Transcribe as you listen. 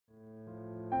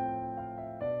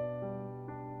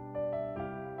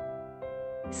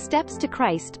Steps to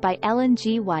Christ by Ellen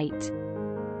G. White.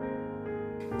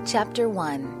 Chapter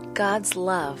 1. God's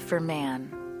Love for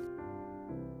Man.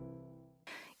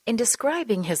 In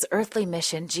describing his earthly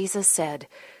mission, Jesus said,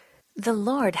 "The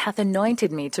Lord hath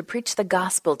anointed me to preach the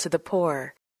gospel to the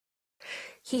poor.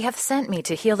 He hath sent me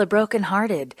to heal the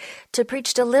brokenhearted, to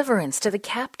preach deliverance to the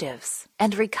captives,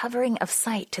 and recovering of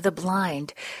sight to the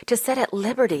blind, to set at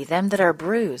liberty them that are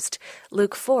bruised."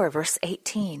 Luke 4, verse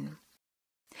 18.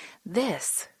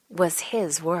 This was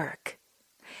his work.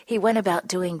 He went about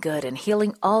doing good and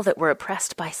healing all that were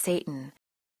oppressed by Satan.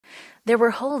 There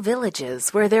were whole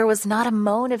villages where there was not a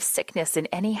moan of sickness in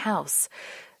any house,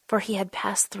 for he had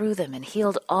passed through them and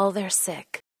healed all their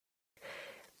sick.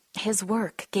 His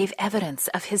work gave evidence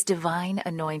of his divine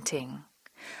anointing.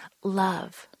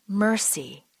 Love,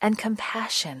 mercy, and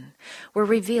compassion were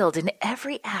revealed in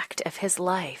every act of his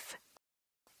life.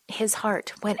 His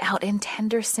heart went out in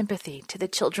tender sympathy to the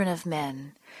children of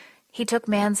men. He took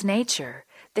man's nature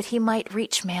that he might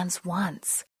reach man's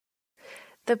wants.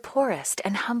 The poorest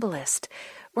and humblest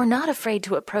were not afraid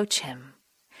to approach him.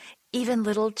 Even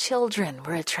little children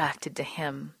were attracted to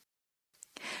him.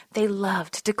 They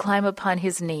loved to climb upon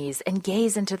his knees and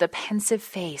gaze into the pensive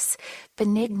face,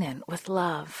 benignant with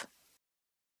love.